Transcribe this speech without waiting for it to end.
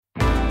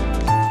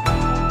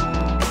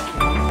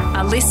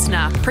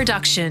listener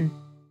production.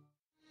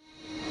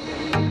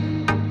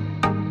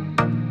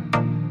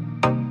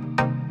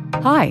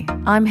 Hi,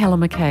 I'm Helen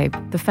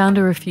McCabe, the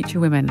founder of Future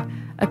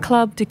Women, a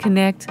club to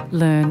connect,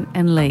 learn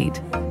and lead.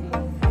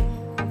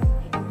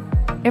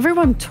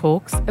 Everyone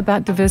talks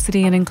about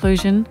diversity and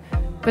inclusion,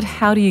 but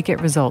how do you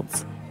get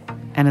results?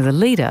 And as a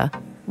leader,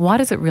 why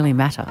does it really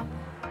matter?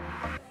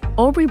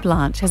 Aubrey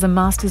Blanche has a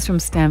master's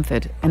from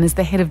Stanford and is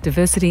the head of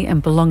diversity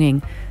and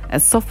belonging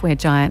at software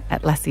giant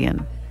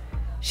Atlassian.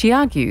 She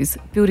argues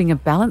building a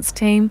balanced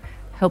team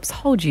helps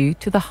hold you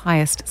to the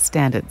highest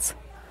standards.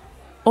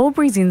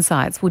 Aubrey's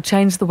insights will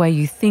change the way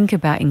you think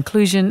about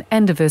inclusion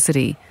and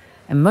diversity,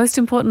 and most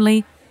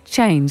importantly,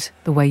 change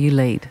the way you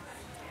lead.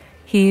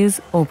 Here's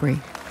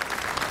Aubrey.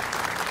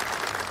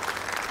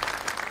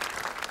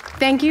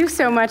 Thank you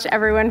so much,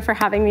 everyone, for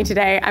having me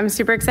today. I'm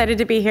super excited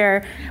to be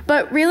here.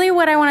 But really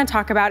what I want to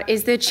talk about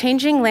is the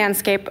changing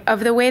landscape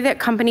of the way that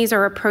companies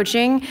are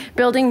approaching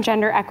building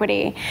gender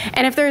equity.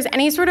 And if there's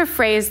any sort of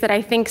phrase that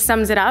I think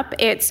sums it up,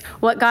 it's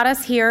what got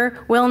us here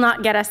will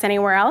not get us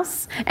anywhere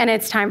else, and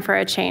it's time for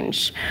a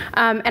change.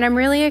 And I'm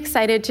really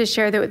excited to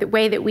share the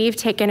way that we've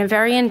taken a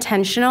very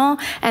intentional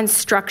and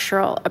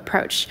structural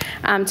approach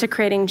to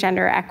creating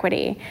gender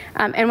equity.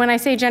 And when I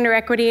say gender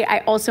equity, I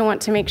also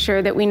want to make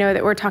sure that we know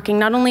that we're talking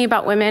not only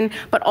about women,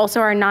 but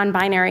also our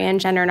non-binary and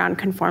gender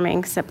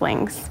non-conforming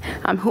siblings,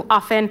 who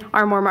often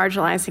are more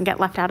marginalized and get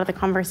left out of the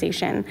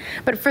conversation.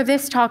 But for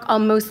this talk, I'll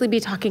mostly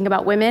be talking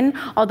about women,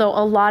 although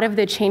a lot of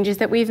the changes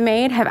that we've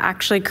made have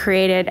actually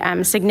created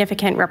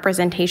significant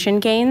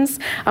representation gains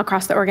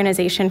across the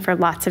organization for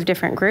lots of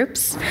different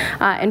groups,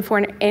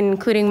 including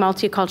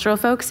multicultural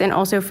folks and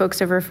also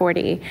folks over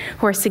 40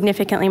 who are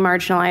significantly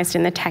marginalized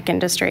in the tech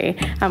industry.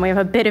 We have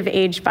a bit of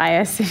age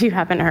bias, if you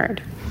haven't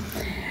heard.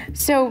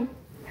 So,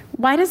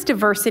 why does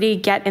diversity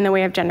get in the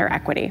way of gender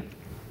equity?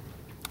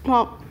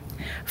 Well,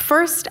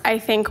 first, I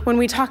think when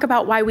we talk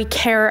about why we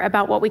care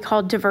about what we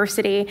call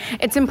diversity,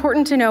 it's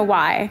important to know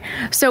why.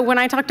 So when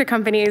I talk to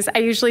companies, I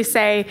usually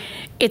say,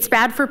 it's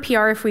bad for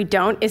PR if we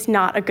don't is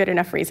not a good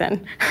enough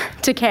reason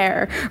to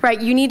care, right?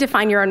 You need to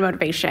find your own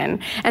motivation.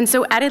 And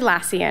so at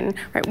Atlassian,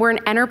 right, we're an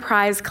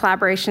enterprise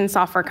collaboration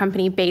software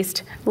company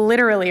based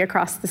literally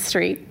across the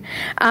street.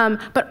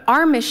 But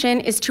our mission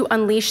is to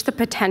unleash the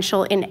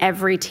potential in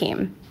every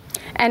team.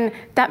 And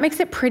that makes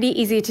it pretty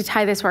easy to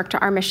tie this work to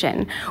our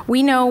mission.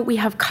 We know we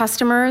have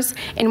customers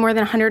in more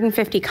than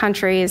 150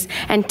 countries,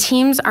 and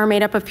teams are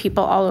made up of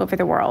people all over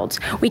the world.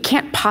 We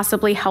can't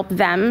possibly help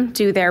them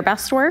do their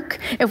best work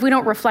if we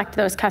don't reflect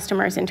those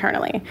customers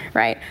internally,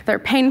 right? Their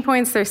pain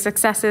points, their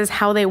successes,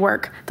 how they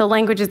work, the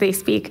languages they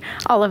speak,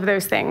 all of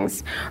those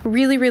things.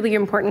 Really, really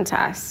important to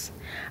us.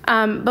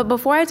 But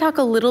before I talk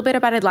a little bit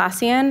about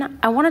Atlassian,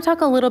 I want to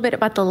talk a little bit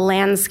about the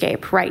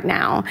landscape right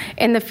now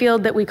in the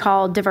field that we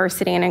call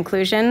diversity and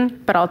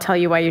inclusion, but I'll tell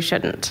you why you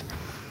shouldn't.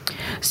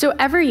 So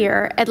every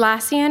year,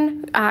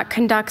 Atlassian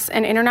conducts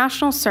an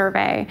international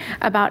survey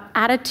about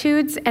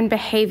attitudes and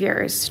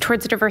behaviors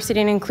towards diversity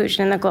and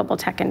inclusion in the global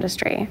tech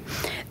industry.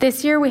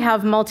 This year, we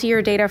have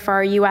multi-year data for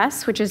our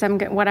US, which is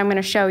what I'm going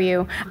to show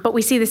you, but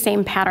we see the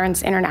same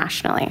patterns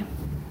internationally.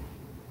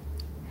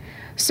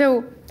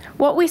 So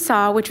what we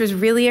saw, which was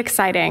really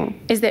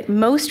exciting, is that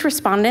most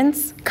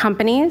respondents,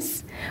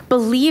 companies,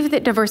 believe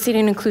that diversity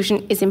and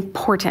inclusion is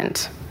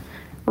important.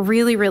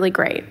 Really, really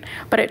great.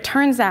 But it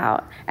turns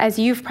out, as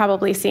you've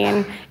probably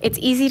seen, it's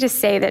easy to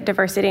say that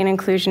diversity and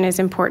inclusion is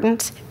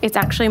important. It's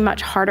actually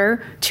much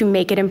harder to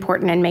make it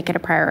important and make it a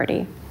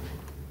priority.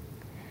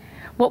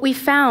 What we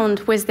found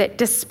was that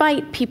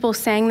despite people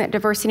saying that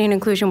diversity and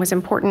inclusion was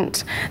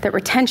important, that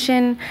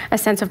retention, a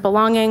sense of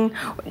belonging,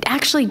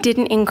 actually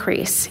didn't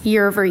increase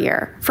year over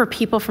year for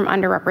people from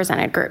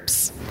underrepresented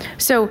groups.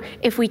 So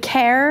if we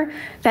care,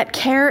 that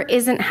care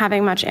isn't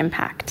having much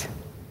impact.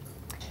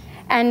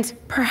 And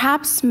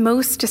perhaps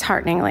most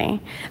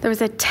dishearteningly, there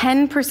was a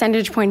 10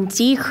 percentage point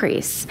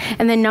decrease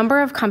in the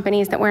number of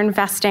companies that were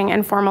investing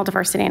in formal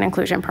diversity and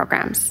inclusion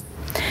programs.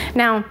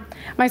 Now,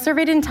 my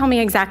survey didn't tell me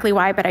exactly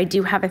why, but I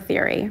do have a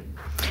theory.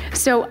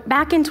 So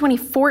back in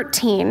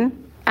 2014,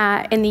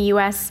 in the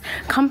US,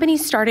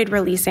 companies started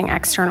releasing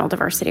external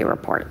diversity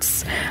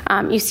reports.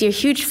 You see a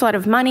huge flood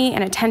of money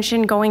and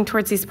attention going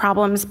towards these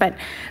problems, but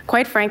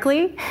quite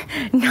frankly,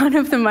 none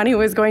of the money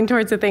was going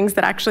towards the things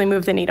that actually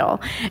move the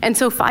needle. And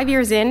so 5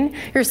 years in,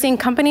 you're seeing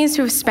companies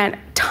who have spent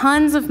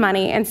tons of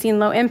money and seen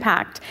low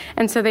impact.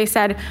 And so they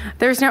said,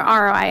 there's no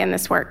ROI in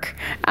this work.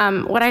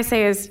 What I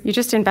say is, you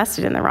just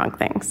invested in the wrong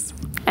things.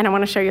 And I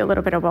want to show you a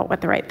little bit about what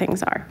the right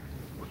things are.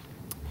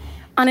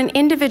 On an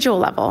individual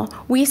level,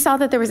 we saw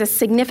that there was a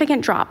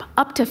significant drop,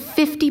 up to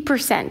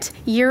 50%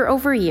 year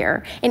over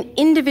year, in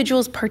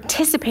individuals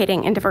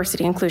participating in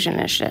diversity and inclusion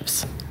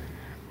initiatives.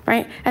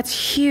 right? That's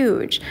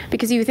huge,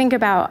 because you think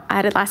about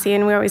at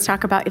Atlassian, we always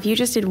talk about if you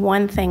just did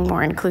one thing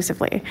more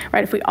inclusively,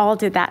 right? If we all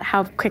did that,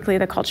 how quickly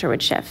the culture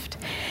would shift.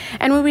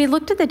 And when we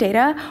looked at the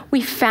data,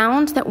 we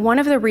found that one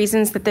of the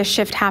reasons that this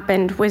shift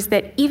happened was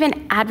that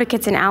even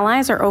advocates and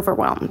allies are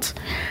overwhelmed.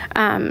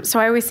 So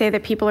I always say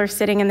that people are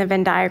sitting in the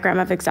Venn diagram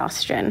of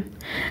exhaustion.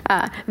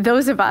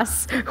 Those of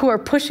us who are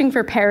pushing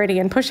for parity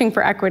and pushing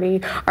for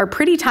equity are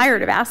pretty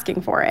tired of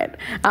asking for it.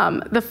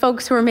 The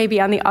folks who are maybe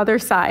on the other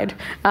side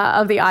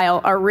of the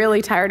aisle are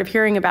really tired of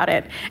hearing about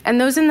it. And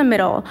those in the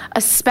middle,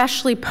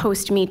 especially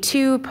post-Me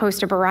Too,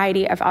 post a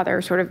variety of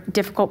other sort of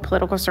difficult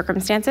political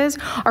circumstances,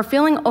 are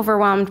feeling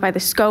overwhelmed by the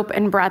scope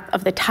and breadth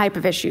of the type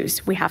of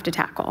issues we have to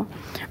tackle,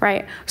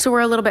 right? So we're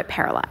a little bit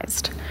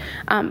paralyzed.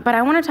 But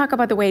I want to talk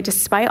about the way,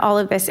 despite all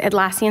of this,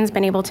 Atlassian's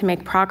been able to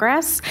make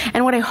progress.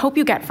 And what I hope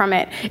you get from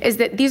it is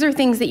that these are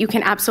things that you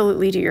can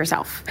absolutely do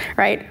yourself,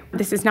 right?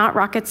 This is not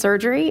rocket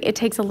surgery. It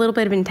takes a little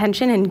bit of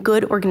intention and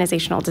good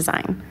organizational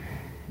design.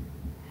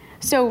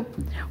 So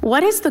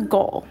what is the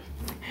goal?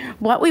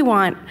 What we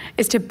want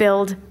is to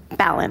build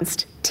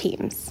balanced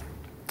teams.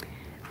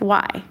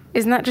 Why?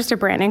 Isn't that just a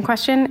branding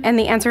question? And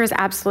the answer is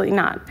absolutely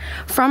not.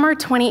 From our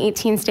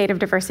 2018 State of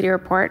Diversity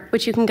report,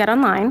 which you can get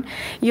online,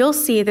 you'll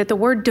see that the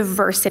word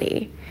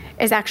diversity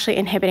is actually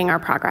inhibiting our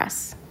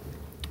progress.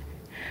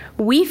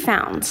 We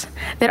found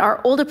that our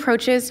old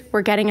approaches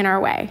were getting in our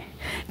way.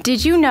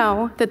 Did you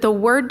know that the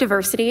word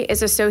diversity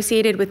is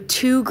associated with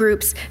two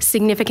groups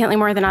significantly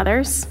more than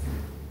others?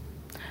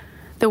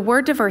 The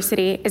word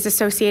diversity is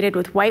associated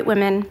with white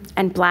women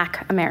and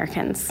Black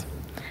Americans.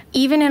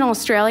 Even in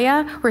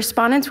Australia,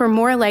 respondents were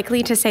more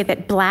likely to say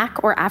that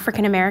Black or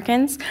African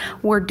Americans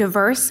were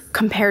diverse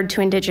compared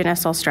to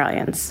Indigenous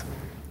Australians,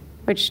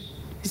 which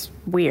is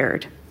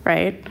weird,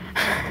 right?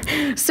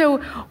 So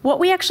what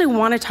we actually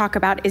want to talk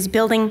about is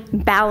building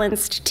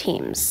balanced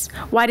teams.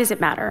 Why does it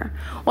matter?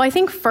 Well, I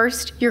think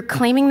first, you're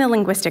claiming the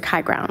linguistic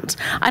high ground.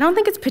 I don't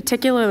think it's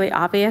particularly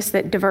obvious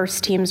that diverse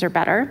teams are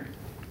better.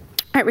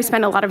 Right, we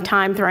spend a lot of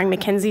time throwing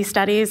McKinsey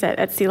studies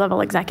at C-level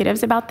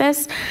executives about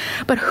this,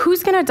 but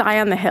who's going to die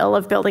on the hill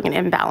of building an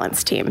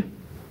imbalanced team?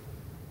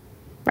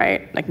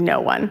 Right? Like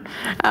no one.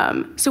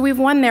 So we've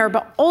won there,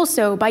 but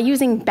also by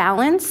using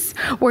balance,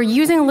 we're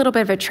using a little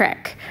bit of a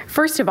trick.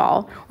 First of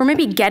all, we're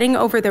maybe getting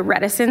over the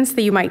reticence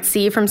that you might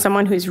see from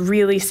someone who's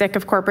really sick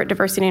of corporate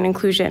diversity and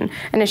inclusion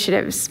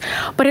initiatives.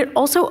 But it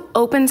also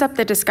opens up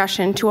the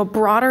discussion to a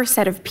broader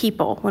set of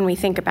people when we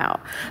think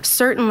about.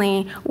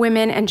 Certainly,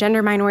 women and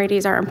gender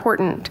minorities are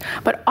important,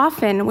 but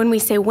often when we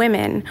say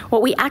women,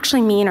 what we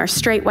actually mean are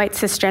straight, white,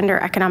 cisgender,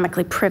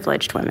 economically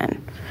privileged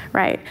women.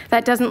 Right?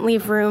 That doesn't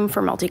leave room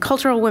for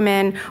multicultural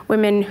women,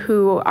 women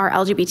who are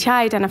LGBTI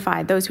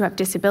identified, those who have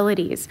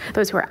disabilities,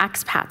 those who are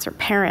expats or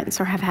parents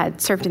or have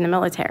served in the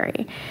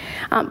military.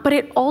 But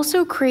it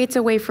also creates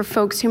a way for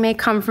folks who may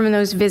come from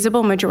those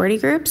visible majority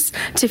groups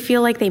to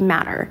feel like they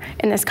matter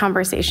in this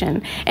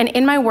conversation. And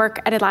in my work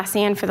at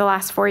Atlassian for the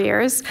last 4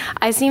 years,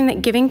 I've seen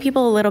that giving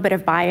people a little bit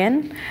of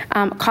buy-in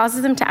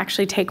causes them to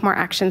actually take more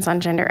actions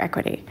on gender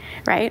equity,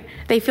 right?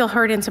 They feel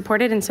heard and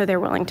supported, and so they're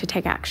willing to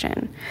take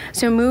action.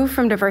 So move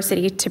from diversity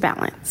to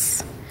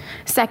balance.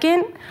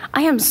 Second,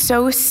 I am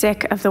so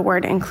sick of the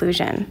word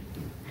inclusion.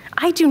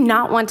 I do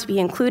not want to be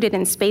included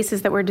in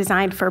spaces that were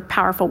designed for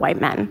powerful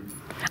white men.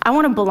 I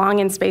want to belong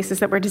in spaces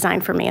that were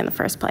designed for me in the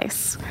first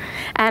place.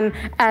 And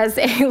as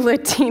a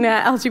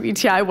Latina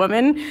LGBTI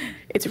woman,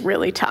 it's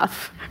really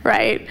tough,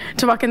 right?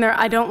 To walk in there,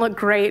 I don't look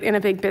great in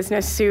a big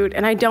business suit,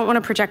 and I don't want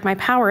to project my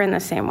power in the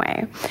same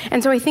way.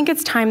 And so I think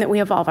it's time that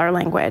we evolve our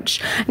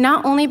language,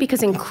 not only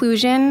because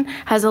inclusion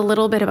has a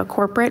little bit of a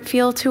corporate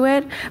feel to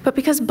it, but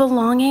because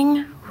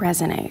belonging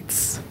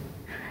resonates.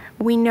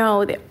 We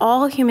know that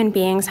all human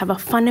beings have a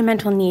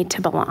fundamental need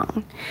to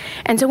belong.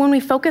 And so when we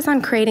focus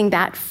on creating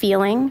that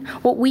feeling,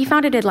 what we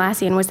found at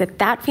Atlassian was that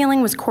that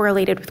feeling was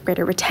correlated with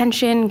greater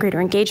retention, greater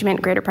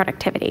engagement, greater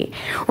productivity,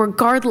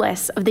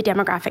 regardless of the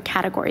demographic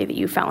category that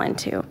you fell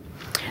into.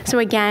 So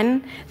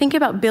again, think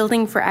about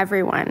building for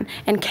everyone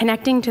and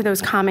connecting to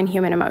those common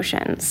human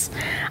emotions.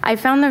 I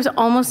found there's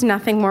almost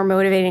nothing more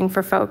motivating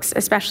for folks,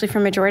 especially for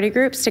majority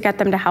groups, to get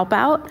them to help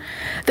out,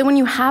 than when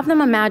you have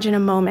them imagine a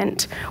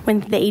moment when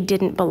they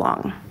didn't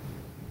belong,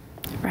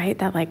 right?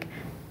 That like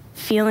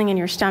feeling in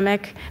your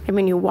stomach, and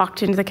when you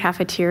walked into the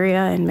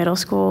cafeteria in middle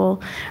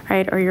school,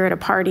 right? Or you're at a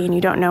party and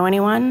you don't know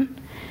anyone.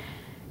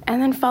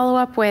 And then follow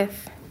up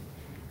with,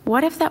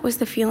 what if that was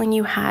the feeling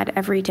you had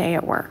every day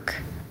at work?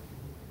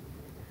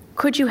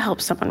 Could you help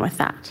someone with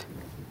that?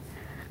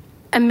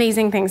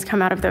 Amazing things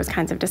come out of those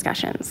kinds of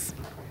discussions.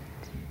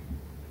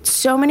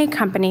 So many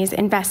companies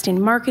invest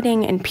in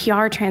marketing and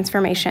PR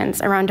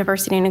transformations around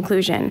diversity and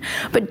inclusion,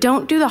 but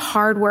don't do the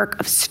hard work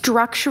of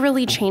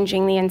structurally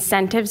changing the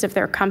incentives of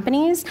their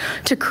companies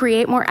to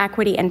create more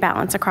equity and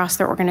balance across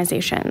their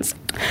organizations.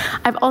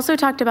 I've also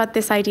talked about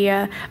this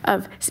idea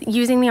of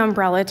using the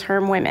umbrella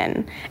term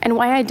women and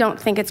why I don't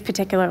think it's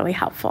particularly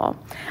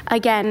helpful.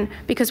 Again,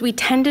 because we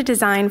tend to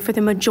design for the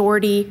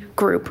majority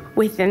group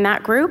within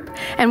that group,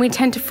 and we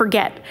tend to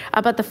forget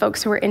about the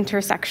folks who are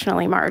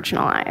intersectionally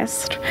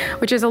marginalized,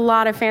 which is a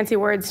lot of fancy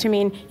words to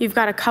mean you've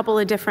got a couple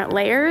of different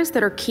layers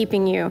that are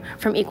keeping you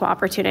from equal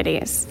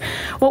opportunities.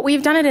 What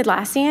we've done at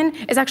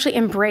Atlassian is actually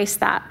embrace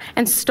that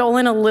and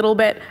stolen a little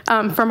bit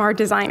from our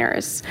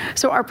designers.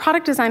 So our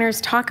product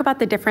designers talk about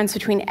the difference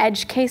between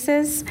edge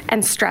cases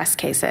and stress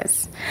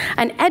cases.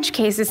 An edge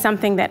case is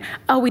something that,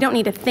 we don't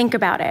need to think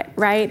about it,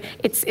 right?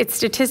 It's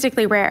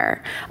statistically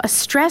rare. A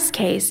stress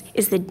case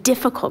is the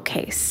difficult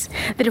case,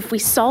 that if we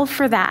solve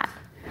for that,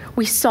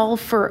 we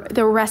solve for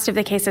the rest of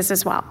the cases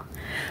as well.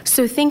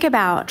 So think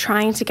about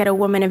trying to get a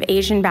woman of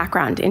Asian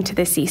background into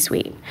the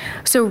C-suite.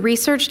 So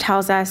research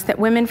tells us that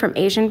women from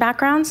Asian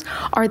backgrounds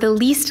are the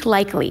least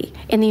likely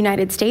in the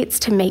United States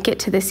to make it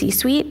to the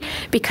C-suite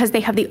because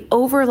they have the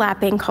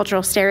overlapping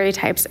cultural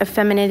stereotypes of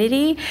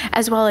femininity,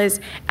 as well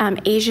as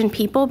Asian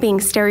people being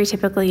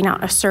stereotypically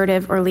not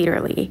assertive or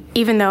leaderly,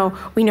 even though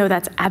we know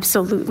that's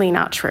absolutely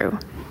not true.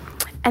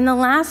 And the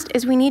last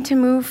is we need to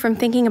move from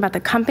thinking about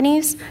the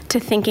companies to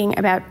thinking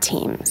about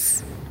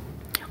teams.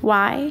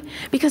 Why?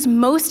 Because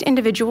most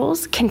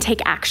individuals can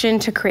take action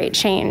to create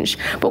change.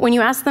 But when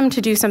you ask them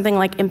to do something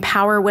like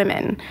empower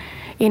women,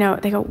 they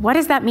go, what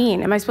does that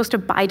mean? Am I supposed to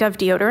buy Dove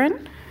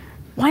deodorant?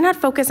 Why not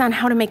focus on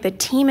how to make the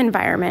team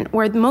environment,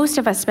 where most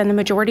of us spend the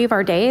majority of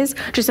our days,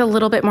 just a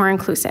little bit more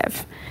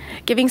inclusive?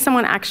 Giving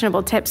someone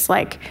actionable tips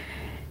like,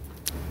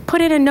 put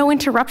in a no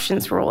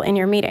interruptions rule in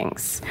your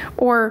meetings,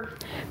 or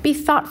be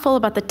thoughtful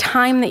about the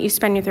time that you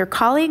spend with your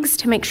colleagues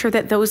to make sure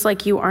that those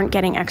like you aren't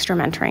getting extra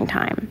mentoring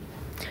time.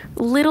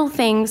 Little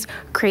things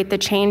create the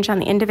change on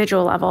the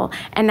individual level,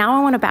 and now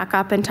I want to back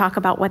up and talk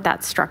about what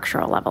that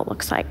structural level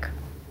looks like.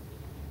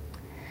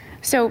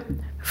 So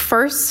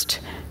first,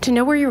 to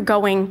know where you're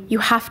going, you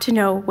have to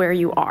know where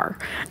you are.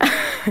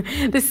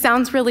 This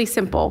sounds really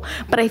simple,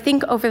 but I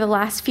think over the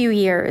last few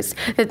years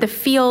that the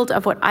field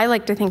of what I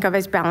like to think of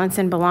as balance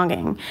and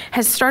belonging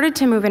has started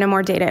to move in a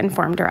more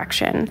data-informed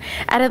direction.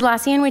 At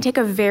Atlassian, we take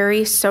a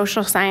very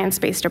social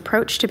science-based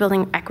approach to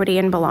building equity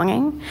and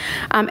belonging,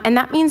 and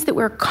that means that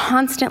we're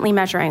constantly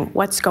measuring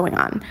what's going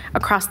on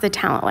across the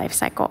talent life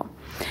cycle.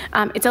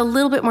 It's a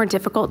little bit more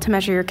difficult to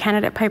measure your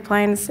candidate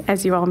pipelines,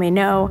 as you all may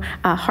know,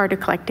 hard to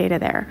collect data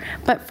there.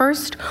 But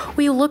first,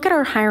 we look at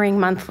our hiring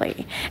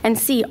monthly and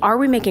see, are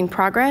we making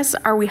progress?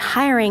 Are we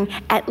hiring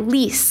at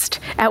least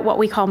at what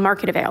we call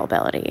market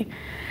availability?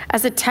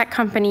 As a tech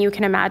company, you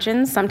can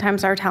imagine,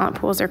 sometimes our talent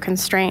pools are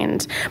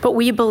constrained, but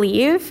we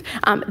believe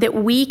that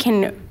we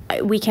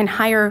can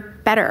hire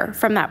better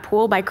from that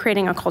pool by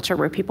creating a culture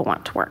where people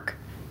want to work.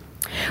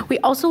 We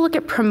also look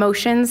at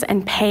promotions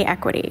and pay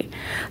equity.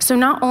 So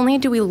not only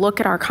do we look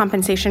at our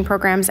compensation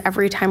programs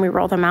every time we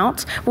roll them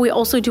out, but we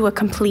also do a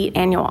complete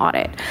annual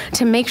audit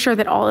to make sure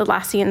that all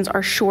Atlassians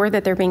are sure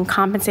that they're being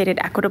compensated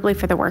equitably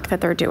for the work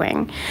that they're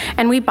doing.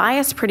 And we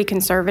bias pretty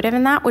conservative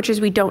in that, which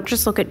is we don't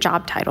just look at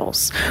job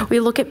titles. We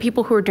look at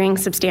people who are doing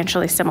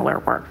substantially similar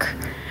work,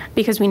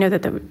 because we know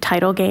that the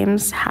title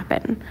games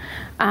happen.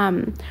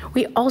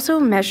 We also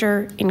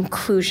measure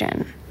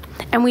inclusion.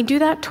 And we do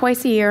that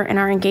twice a year in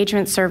our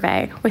engagement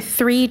survey with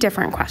 3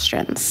 different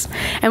questions.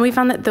 And we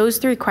found that those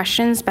 3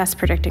 questions best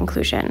predict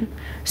inclusion.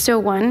 So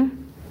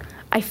 1,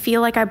 I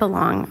feel like I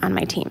belong on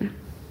my team.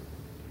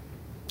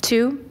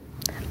 2,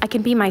 I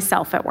can be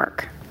myself at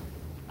work.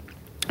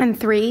 And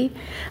 3,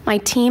 my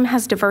team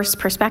has diverse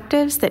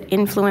perspectives that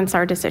influence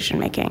our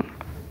decision-making.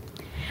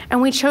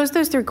 And we chose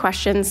those 3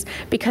 questions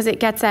because it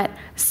gets at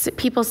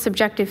people's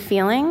subjective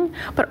feeling,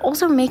 but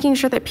also making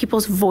sure that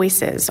people's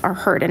voices are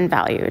heard and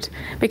valued.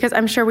 Because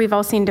I'm sure we've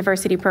all seen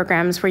diversity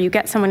programs where you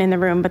get someone in the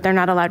room, but they're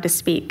not allowed to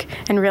speak.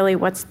 And really,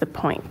 what's the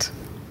point?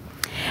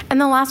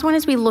 And the last one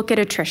is we look at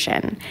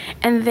attrition.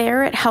 And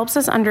there it helps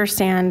us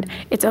understand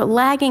it's a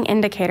lagging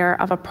indicator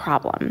of a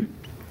problem.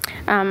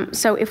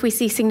 So if we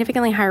see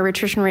significantly higher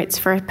attrition rates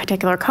for a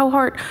particular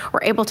cohort,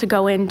 we're able to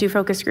go in, do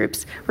focus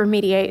groups,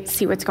 remediate,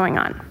 see what's going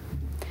on.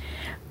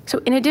 So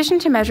in addition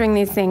to measuring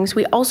these things,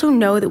 we also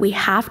know that we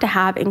have to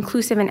have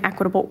inclusive and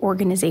equitable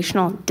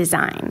organizational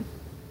design.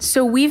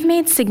 So we've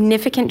made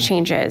significant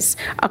changes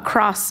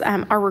across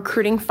our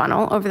recruiting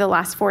funnel over the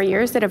last 4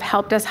 years that have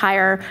helped us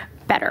hire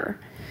better.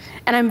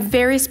 And I'm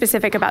very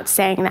specific about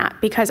saying that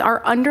because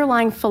our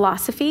underlying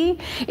philosophy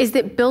is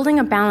that building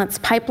a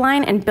balanced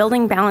pipeline and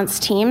building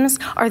balanced teams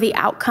are the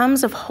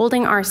outcomes of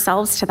holding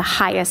ourselves to the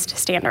highest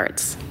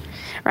standards,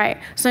 right?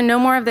 So no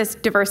more of this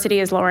diversity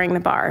is lowering the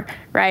bar,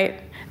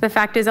 right? The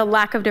fact is a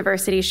lack of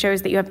diversity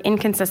shows that you have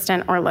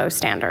inconsistent or low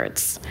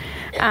standards.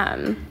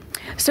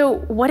 So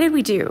what did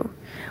we do?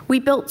 We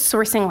built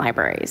sourcing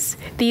libraries.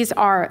 These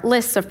are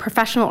lists of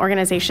professional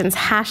organizations,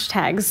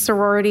 hashtags,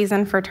 sororities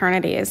and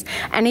fraternities,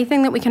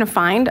 anything that we can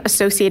find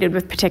associated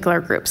with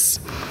particular groups.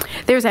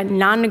 There's a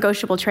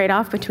non-negotiable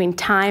trade-off between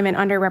time and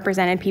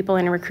underrepresented people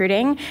in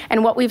recruiting,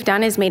 and what we've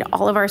done is made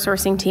all of our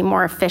sourcing team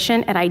more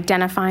efficient at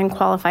identifying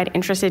qualified,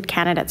 interested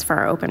candidates for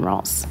our open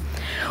roles.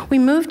 We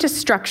moved to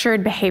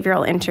structured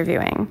behavioral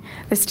interviewing.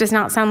 This does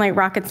not sound like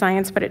rocket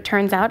science, but it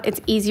turns out it's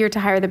easier to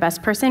hire the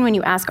best person when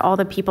you ask all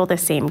the people the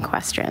same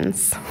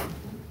questions.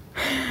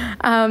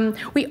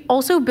 We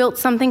also built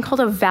something called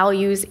a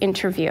values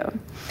interview.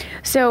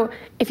 So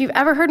if you've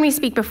ever heard me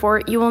speak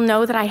before, you will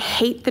know that I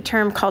hate the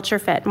term culture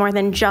fit more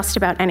than just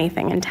about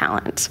anything in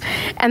talent.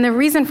 And the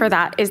reason for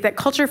that is that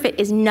culture fit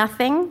is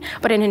nothing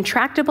but an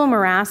intractable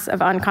morass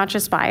of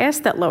unconscious bias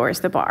that lowers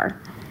the bar.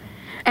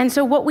 And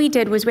so what we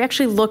did was we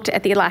actually looked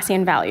at the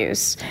Atlassian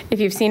values. If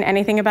you've seen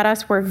anything about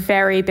us, we're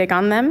very big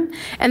on them.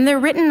 And they're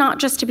written not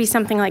just to be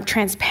something like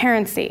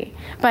transparency,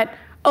 but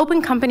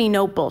open company,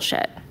 no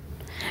bullshit.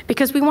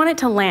 Because we want it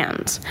to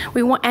land.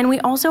 And we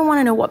also want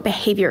to know what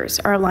behaviors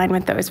are aligned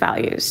with those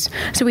values.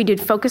 So we did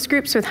focus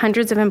groups with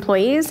hundreds of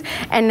employees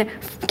and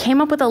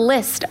came up with a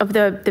list of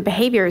the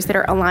behaviors that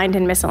are aligned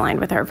and misaligned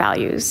with our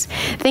values.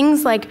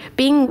 Things like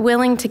being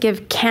willing to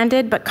give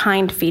candid but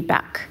kind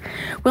feedback,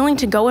 willing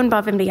to go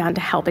above and beyond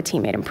to help a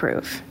teammate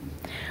improve.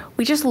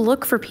 We just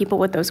look for people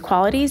with those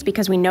qualities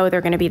because we know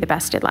they're going to be the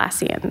best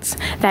Atlassians.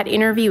 That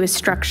interview is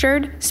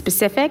structured,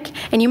 specific,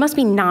 and you must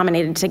be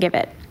nominated to give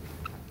it.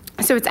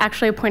 So it's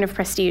actually a point of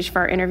prestige for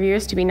our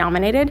interviewers to be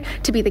nominated,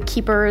 to be the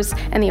keepers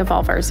and the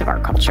evolvers of our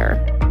culture.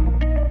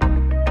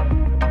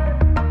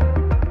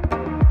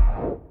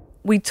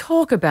 We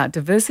talk about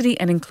diversity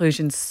and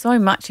inclusion so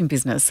much in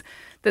business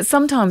that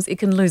sometimes it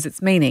can lose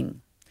its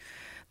meaning.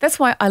 That's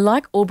why I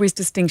like Aubrey's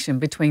distinction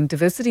between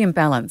diversity and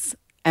balance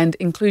and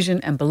inclusion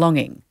and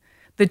belonging.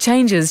 The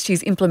changes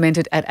she's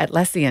implemented at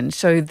Atlassian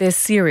show they're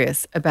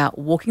serious about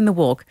walking the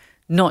walk,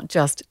 not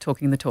just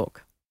talking the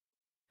talk.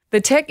 The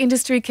tech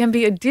industry can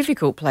be a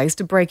difficult place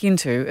to break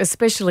into,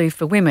 especially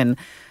for women,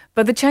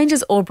 but the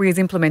changes Aubrey is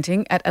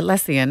implementing at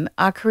Atlassian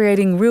are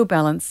creating real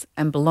balance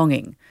and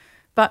belonging.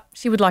 But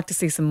she would like to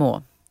see some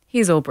more.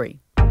 Here's Aubrey.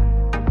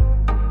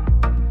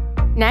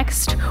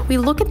 Next, we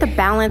look at the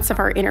balance of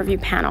our interview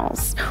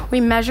panels.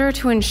 We measure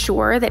to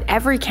ensure that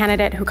every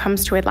candidate who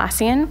comes to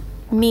Atlassian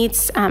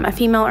meets a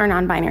female or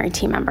non-binary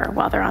team member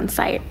while they're on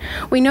site.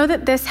 We know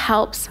that this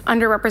helps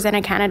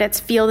underrepresented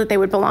candidates feel that they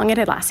would belong at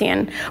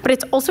Atlassian, but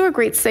it's also a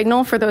great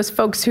signal for those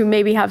folks who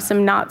maybe have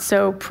some not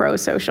so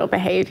pro-social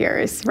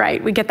behaviors,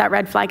 right? We get that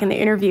red flag in the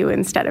interview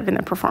instead of in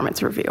the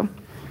performance review.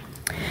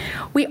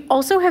 We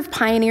also have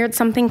pioneered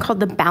something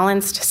called the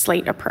balanced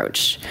slate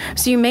approach.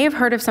 So you may have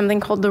heard of something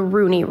called the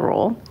Rooney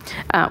Rule,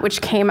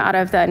 which came out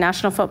of the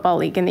National Football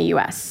League in the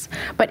US.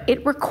 But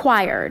it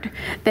required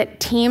that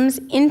teams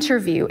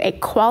interview a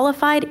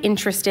qualified,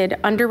 interested,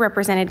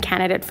 underrepresented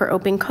candidate for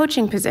open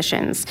coaching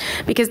positions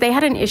because they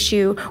had an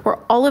issue where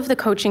all of the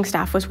coaching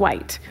staff was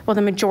white, while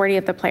the majority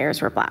of the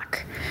players were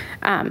black.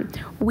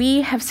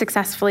 We have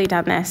successfully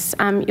done this.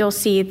 You'll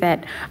see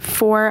that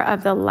 4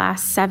 of the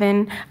last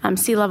 7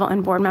 C-level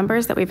and board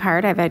members that we've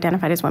hired I've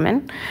identified as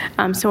women,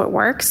 so it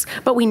works.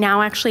 But we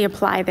now actually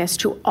apply this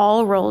to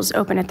all roles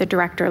open at the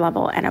director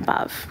level and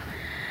above.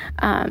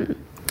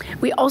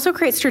 We also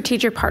create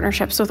strategic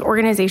partnerships with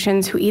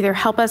organizations who either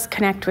help us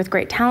connect with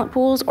great talent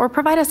pools or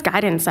provide us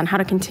guidance on how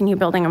to continue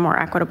building a more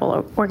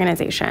equitable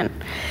organization.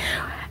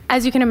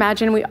 As you can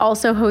imagine, we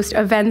also host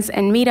events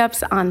and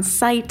meetups on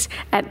site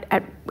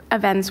at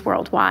events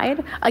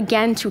worldwide,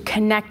 again, to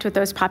connect with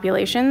those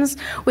populations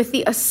with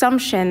the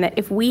assumption that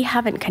if we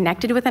haven't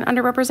connected with an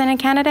underrepresented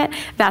candidate,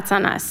 that's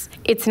on us.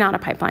 It's not a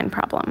pipeline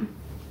problem.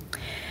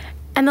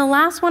 And the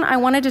last one I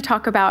wanted to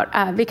talk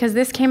about, because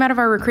this came out of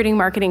our recruiting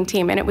marketing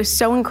team, and it was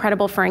so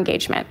incredible for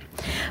engagement.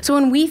 So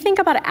when we think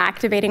about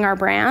activating our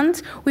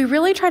brand, we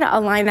really try to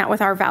align that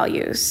with our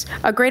values.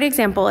 A great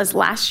example is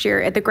last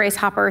year at the Grace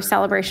Hopper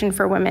Celebration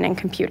for Women in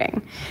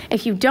Computing.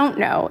 If you don't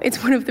know,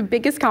 it's one of the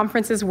biggest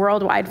conferences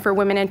worldwide for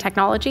women in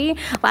technology.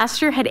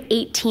 Last year had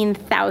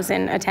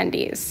 18,000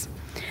 attendees.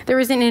 There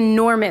was an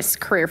enormous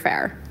career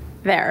fair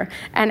there.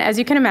 And as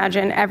you can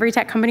imagine, every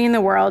tech company in the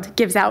world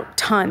gives out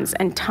tons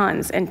and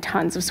tons and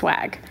tons of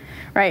swag,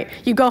 right?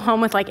 You go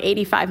home with like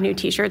 85 new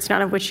t-shirts,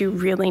 none of which you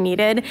really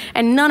needed,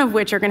 and none of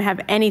which are going to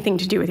have anything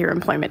to do with your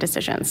employment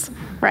decisions,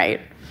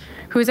 right?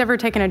 Who's ever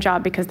taken a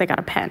job because they got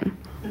a pen?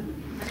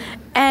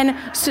 And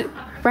so,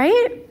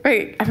 right?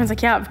 Everyone's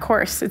like, yeah, of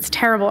course, it's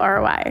terrible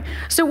ROI.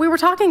 So we were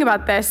talking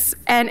about this,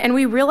 and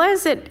we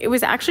realized that it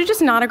was actually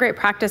just not a great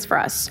practice for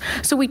us.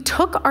 So we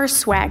took our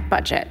swag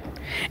budget,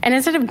 and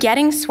instead of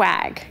getting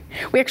swag,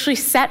 we actually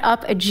set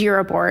up a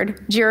Jira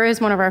board. Jira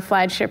is one of our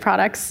flagship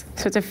products,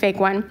 so it's a fake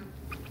one.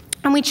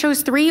 And we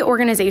chose 3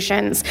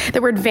 organizations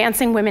that were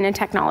advancing women in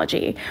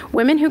technology: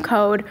 Women Who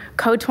Code,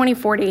 Code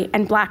 2040,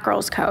 and Black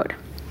Girls Code.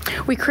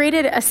 We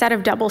created a set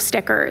of double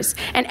stickers,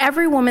 and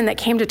every woman that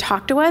came to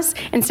talk to us,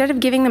 instead of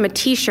giving them a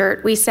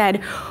t-shirt, we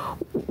said,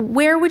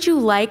 where would you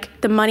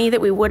like the money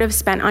that we would have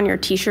spent on your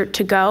t-shirt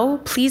to go?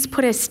 Please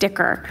put a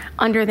sticker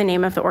under the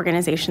name of the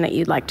organization that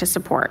you'd like to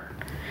support.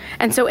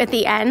 And so at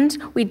the end,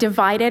 we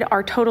divided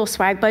our total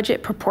swag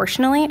budget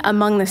proportionally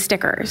among the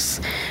stickers.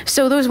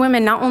 So those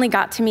women not only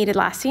got to meet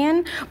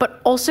Atlassian,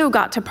 but also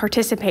got to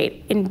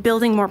participate in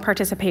building more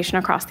participation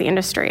across the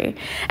industry.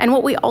 And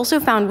what we also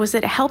found was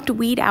that it helped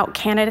weed out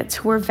candidates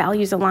who were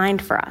values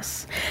aligned for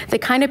us. The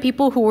kind of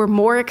people who were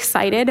more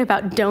excited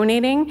about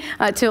donating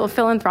to a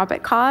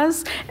philanthropic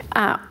cause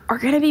are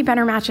going to be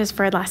better matches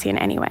for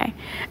Atlassian anyway.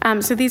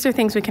 So these are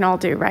things we can all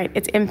do, right?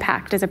 It's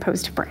impact as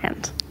opposed to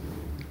brand.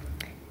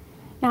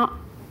 Now,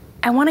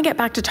 I want to get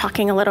back to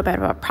talking a little bit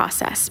about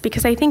process,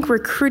 because I think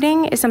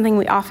recruiting is something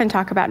we often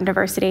talk about in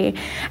diversity,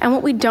 and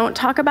what we don't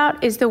talk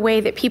about is the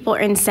way that people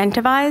are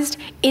incentivized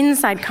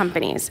inside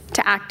companies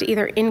to act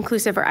either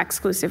inclusive or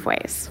exclusive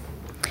ways.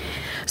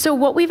 So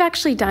what we've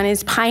actually done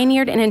is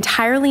pioneered an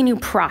entirely new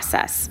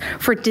process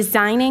for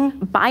designing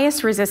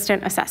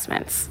bias-resistant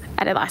assessments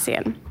at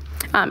Atlassian.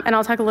 And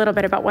I'll talk a little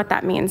bit about what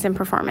that means in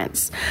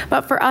performance.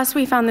 But for us,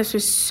 we found this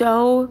was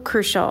so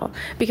crucial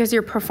because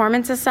your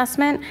performance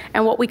assessment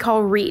and what we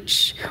call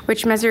reach,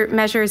 which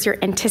measures your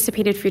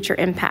anticipated future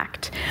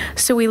impact.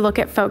 So we look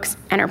at folks'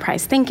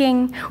 enterprise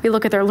thinking, we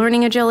look at their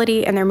learning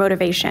agility and their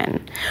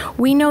motivation.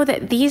 We know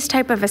that these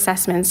type of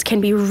assessments can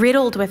be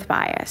riddled with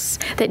bias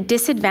that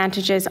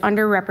disadvantages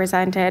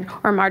underrepresented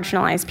or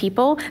marginalized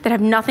people that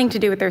have nothing to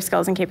do with their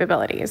skills and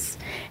capabilities.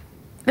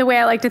 The way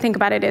I like to think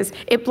about it is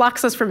it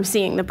blocks us from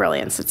seeing the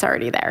brilliance that's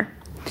already there.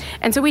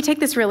 And so we take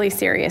this really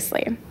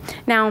seriously.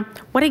 Now,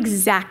 what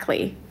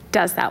exactly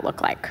does that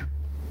look like?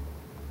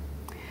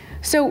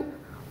 So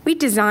we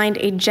designed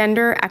a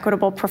gender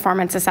equitable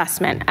performance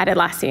assessment at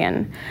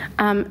Atlassian.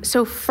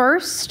 So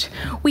first,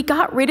 we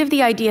got rid of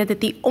the idea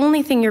that the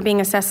only thing you're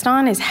being assessed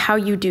on is how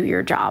you do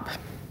your job.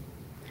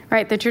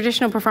 Right, the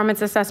traditional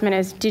performance assessment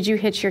is, did you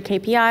hit your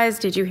KPIs?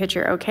 Did you hit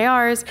your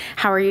OKRs?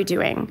 How are you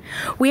doing?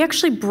 We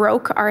actually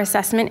broke our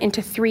assessment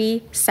into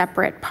 3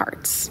 separate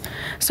parts.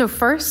 So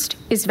first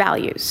is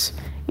values.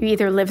 You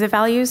either live the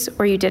values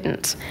or you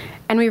didn't.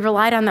 And we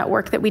relied on that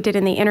work that we did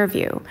in the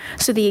interview.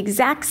 So the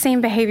exact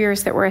same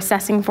behaviors that we're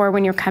assessing for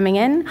when you're coming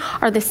in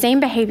are the same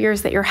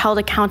behaviors that you're held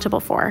accountable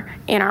for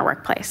in our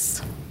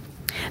workplace.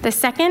 The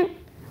second,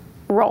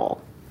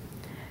 role.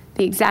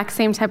 The exact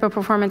same type of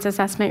performance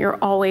assessment you're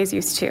always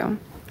used to.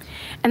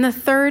 And the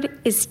third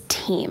is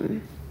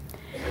team.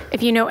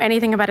 If you know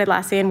anything about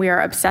Atlassian, we are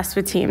obsessed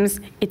with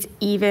teams. It's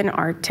even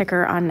our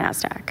ticker on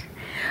NASDAQ.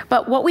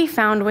 But what we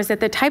found was that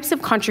the types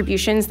of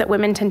contributions that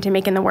women tend to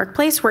make in the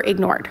workplace were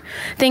ignored.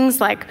 Things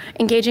like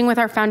engaging with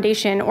our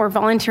foundation or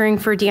volunteering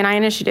for D&I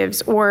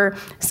initiatives or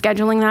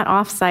scheduling that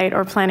offsite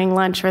or planning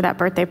lunch or that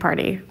birthday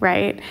party,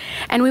 right?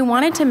 And we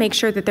wanted to make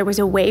sure that there was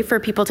a way for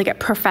people to get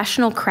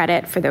professional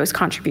credit for those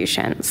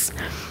contributions.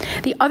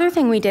 The other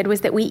thing we did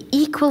was that we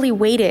equally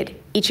weighted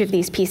each of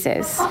these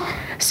pieces.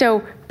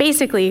 So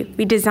basically,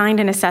 we designed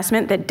an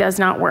assessment that does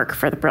not work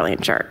for the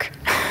brilliant jerk.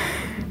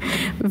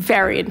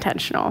 Very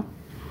intentional.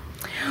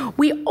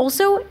 We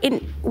user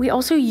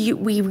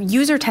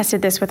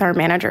tested this with our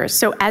managers.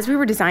 So as we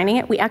were designing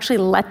it, we actually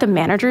let the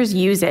managers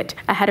use it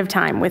ahead of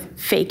time with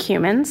fake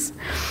humans.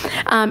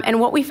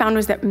 And what we found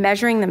was that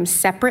measuring them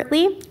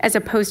separately, as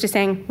opposed to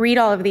saying, read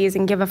all of these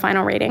and give a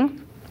final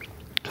rating,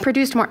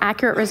 produced more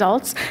accurate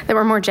results that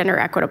were more gender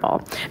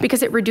equitable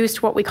because it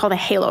reduced what we call the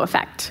halo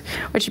effect,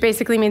 which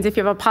basically means if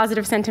you have a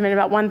positive sentiment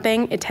about one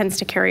thing, it tends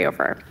to carry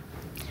over.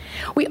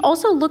 We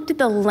also looked at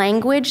the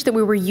language that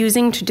we were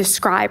using to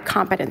describe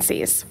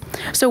competencies.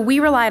 So we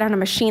relied on a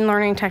machine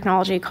learning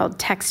technology called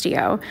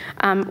Textio,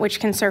 which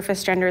can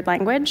surface gendered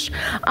language,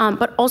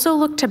 but also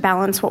looked to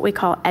balance what we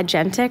call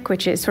agentic,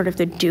 which is sort of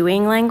the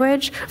doing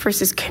language,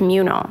 versus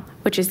communal,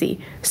 which is the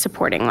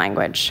supporting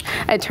language.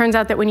 It turns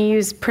out that when you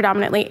use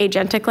predominantly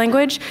agentic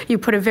language, you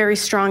put a very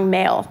strong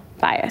male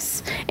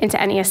bias into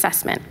any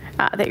assessment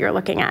that you're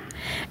looking at.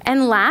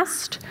 And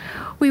last,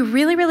 we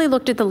really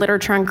looked at the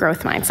literature on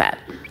growth mindset.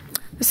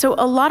 So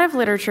a lot of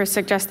literature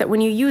suggests that when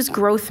you use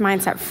growth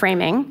mindset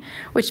framing,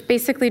 which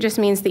basically just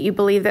means that you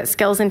believe that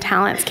skills and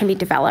talents can be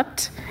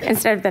developed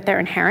instead of that they're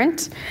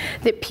inherent,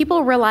 that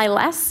people rely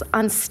less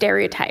on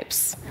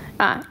stereotypes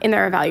in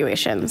their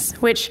evaluations,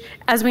 which,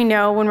 as we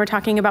know when we're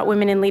talking about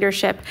women in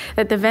leadership,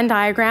 that the Venn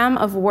diagram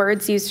of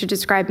words used to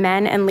describe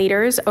men and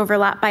leaders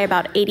overlap by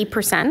about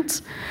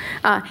 80%,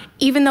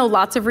 even though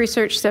lots of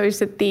research shows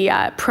that the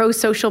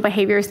pro-social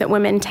behaviors that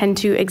women tend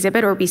to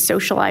exhibit or be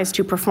socialized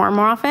to perform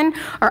more often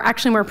are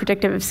actually more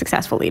predictive of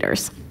successful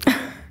leaders.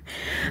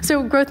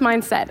 So growth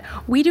mindset.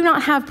 We do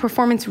not have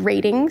performance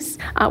ratings.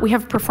 We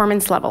have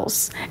performance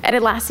levels. At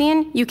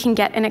Atlassian, you can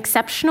get an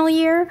exceptional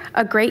year,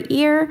 a great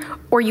year,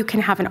 or you can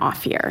have an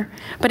off year.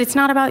 But it's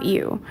not about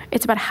you.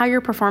 It's about how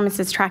your performance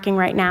is tracking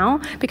right now,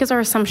 because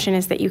our assumption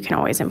is that you can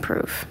always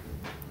improve.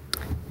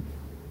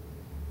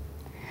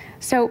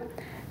 So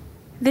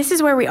this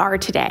is where we are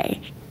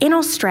today. In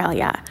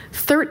Australia,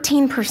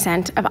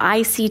 13% of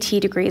ICT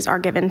degrees are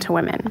given to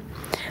women.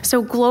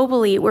 So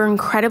globally, we're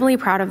incredibly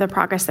proud of the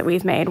progress that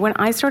we've made. When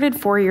I started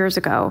 4 years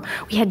ago,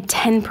 we had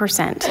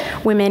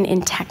 10% women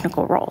in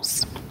technical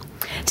roles.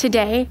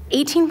 Today,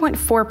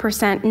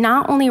 18.4%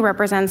 not only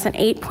represents an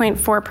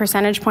 8.4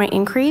 percentage point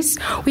increase,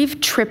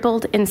 we've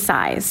tripled in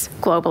size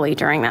globally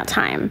during that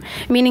time,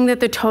 meaning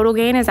that the total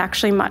gain is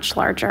actually much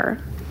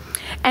larger.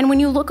 And when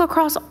you look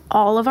across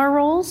all of our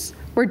roles,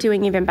 we're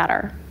doing even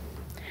better.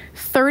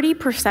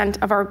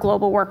 30% of our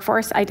global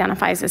workforce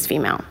identifies as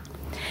female.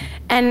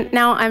 And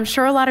now I'm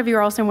sure a lot of you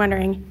are also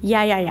wondering,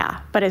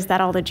 but is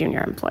that all the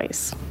junior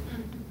employees?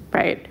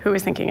 Right? Who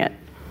was thinking it?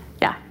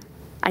 Yeah,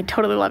 I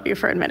totally love you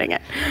for admitting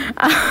it.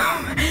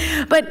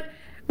 But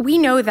we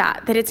know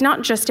that it's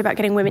not just about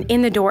getting women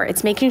in the door,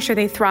 it's making sure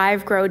they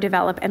thrive, grow,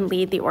 develop, and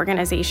lead the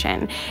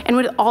organization. And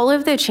with all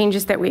of the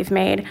changes that we've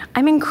made,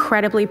 I'm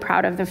incredibly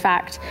proud of the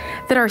fact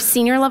that our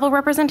senior level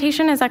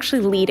representation is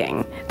actually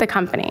leading the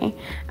company.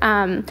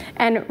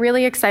 And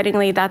really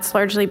excitingly, that's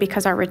largely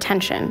because our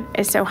retention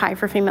is so high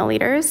for female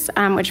leaders,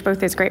 which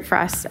both is great for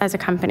us as a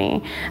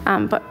company,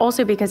 but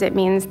also because it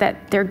means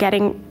that they're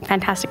getting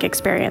fantastic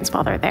experience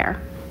while they're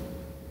there.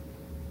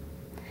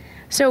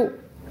 So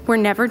we're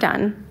never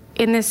done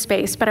in this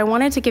space, but I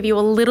wanted to give you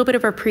a little bit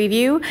of a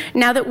preview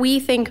now that we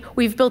think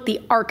we've built the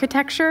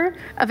architecture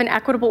of an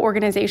equitable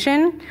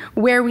organization,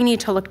 where we need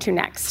to look to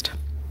next.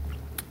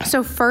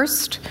 So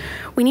first,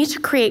 we need to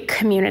create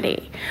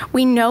community.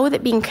 We know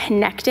that being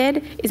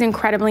connected is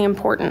incredibly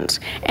important.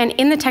 And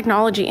in the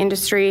technology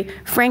industry,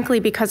 frankly,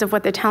 because of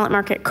what the talent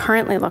market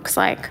currently looks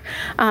like,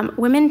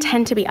 women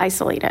tend to be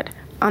isolated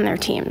on their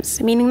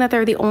teams, meaning that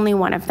they're the only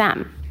one of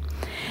them.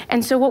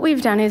 And so what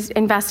we've done is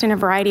invest in a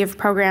variety of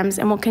programs,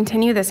 and we'll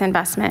continue this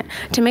investment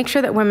to make sure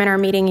that women are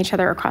meeting each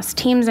other across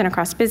teams and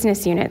across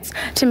business units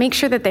to make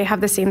sure that they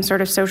have the same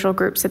sort of social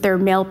groups that their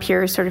male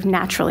peers sort of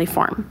naturally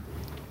form.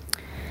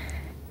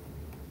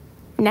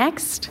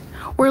 Next,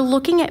 we're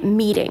looking at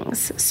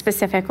meetings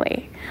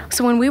specifically.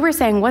 So when we were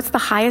saying what's the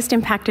highest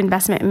impact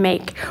investment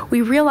make,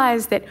 we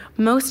realized that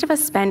most of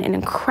us spend an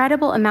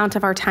incredible amount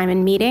of our time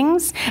in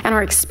meetings, and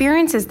our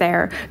experiences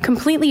there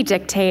completely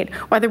dictate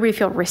whether we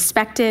feel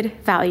respected,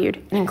 valued,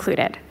 and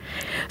included.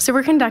 So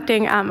we're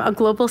conducting a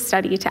global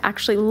study to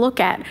actually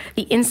look at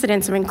the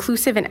incidence of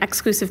inclusive and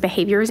exclusive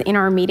behaviors in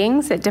our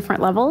meetings at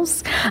different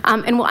levels.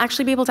 And we'll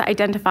actually be able to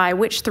identify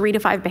which 3 to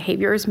 5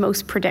 behaviors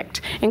most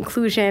predict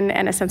inclusion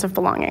and a sense of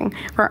belonging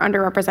for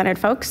underrepresented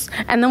folks.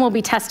 And then we'll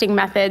be testing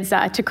methods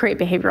to create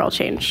behavioral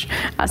change.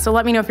 So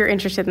let me know if you're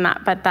interested in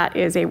that, but that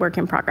is a work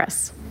in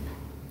progress.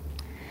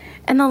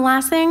 And the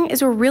last thing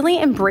is we're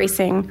really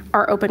embracing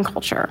our open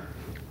culture.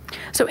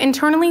 So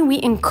internally,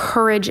 we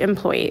encourage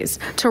employees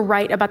to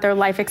write about their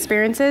life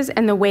experiences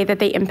and the way that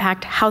they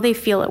impact how they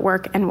feel at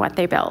work and what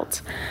they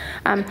build.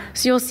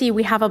 So you'll see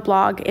we have a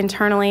blog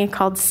internally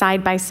called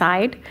Side by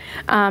Side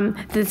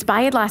that's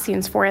by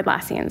Atlassians for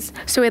Atlassians.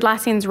 So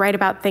Atlassians write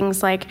about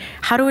things like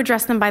how to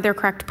address them by their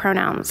correct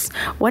pronouns,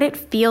 what it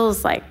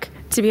feels like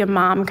to be a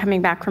mom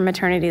coming back from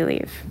maternity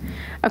leave.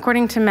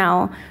 According to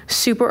Mel,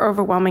 super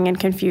overwhelming and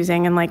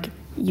confusing, and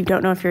you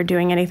don't know if you're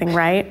doing anything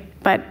right,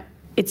 but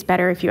it's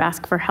better if you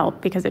ask for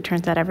help because it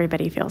turns out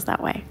everybody feels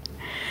that way.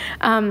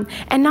 And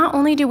not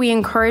only do we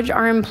encourage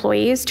our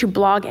employees to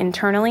blog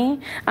internally,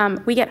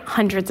 we get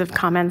hundreds of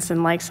comments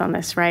and likes on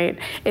this, right?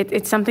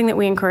 It's something that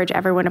we encourage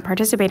everyone to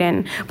participate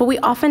in, but we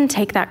often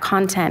take that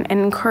content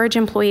and encourage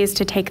employees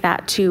to take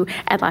that to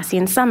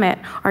Atlassian Summit,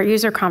 our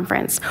user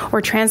conference,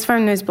 or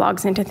transform those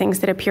blogs into things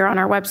that appear on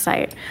our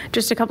website.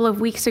 Just a couple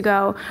of weeks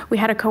ago, we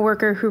had a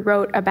coworker who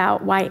wrote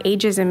about why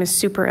ageism is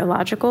super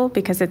illogical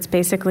because it's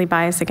basically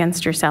bias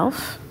against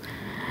yourself.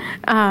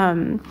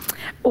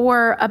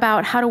 Or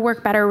about how to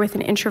work better with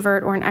an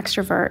introvert or an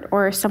extrovert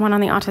or someone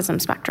on the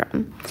autism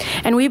spectrum.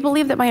 And we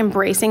believe that by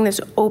embracing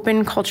this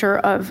open culture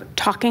of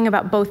talking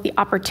about both the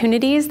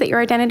opportunities that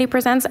your identity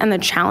presents and the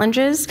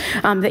challenges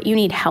that you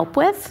need help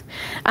with,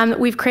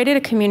 we've created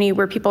a community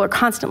where people are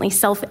constantly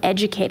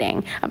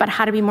self-educating about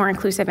how to be more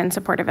inclusive and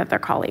supportive of their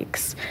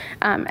colleagues.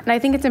 And I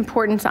think it's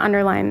important to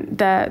underline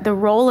the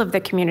role of the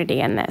community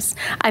in this.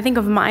 I think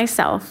of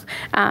myself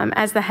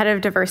as the head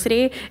of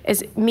diversity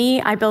as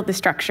me, I build the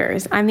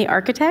structures. I'm the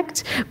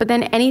architect, but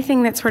then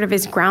anything that sort of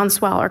is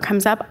groundswell or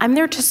comes up, I'm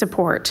there to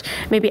support,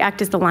 maybe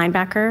act as the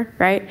linebacker,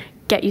 right?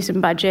 Get you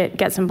some budget,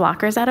 get some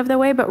blockers out of the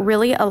way, but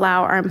really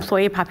allow our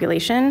employee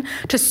population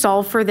to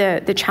solve for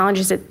the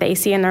challenges that they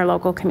see in their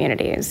local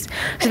communities.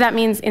 So that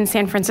means in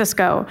San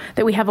Francisco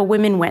that we have a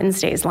Women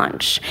Wednesdays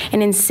lunch.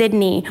 And in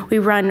Sydney, we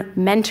run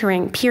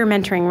peer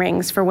mentoring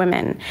rings for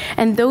women.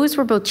 And those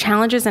were both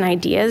challenges and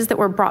ideas that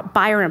were brought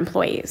by our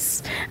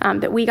employees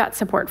that we got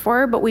support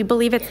for, but we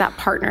believe it's that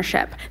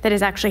partnership that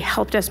has actually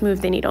helped us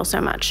move the needle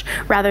so much,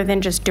 rather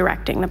than just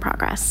directing the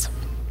progress.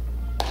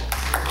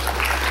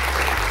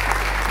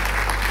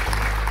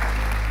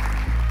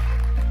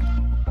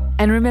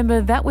 And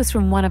remember, that was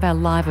from one of our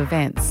live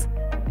events.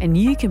 And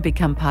you can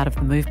become part of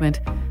the movement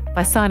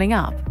by signing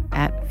up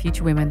at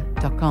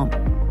futurewomen.com.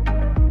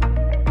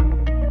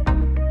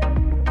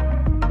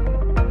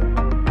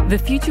 The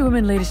Future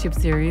Women Leadership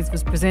Series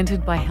was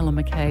presented by Helen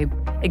McCabe,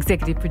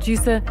 executive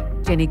producer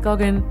Jenny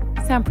Goggin,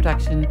 sound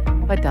production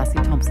by Darcy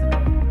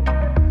Thompson.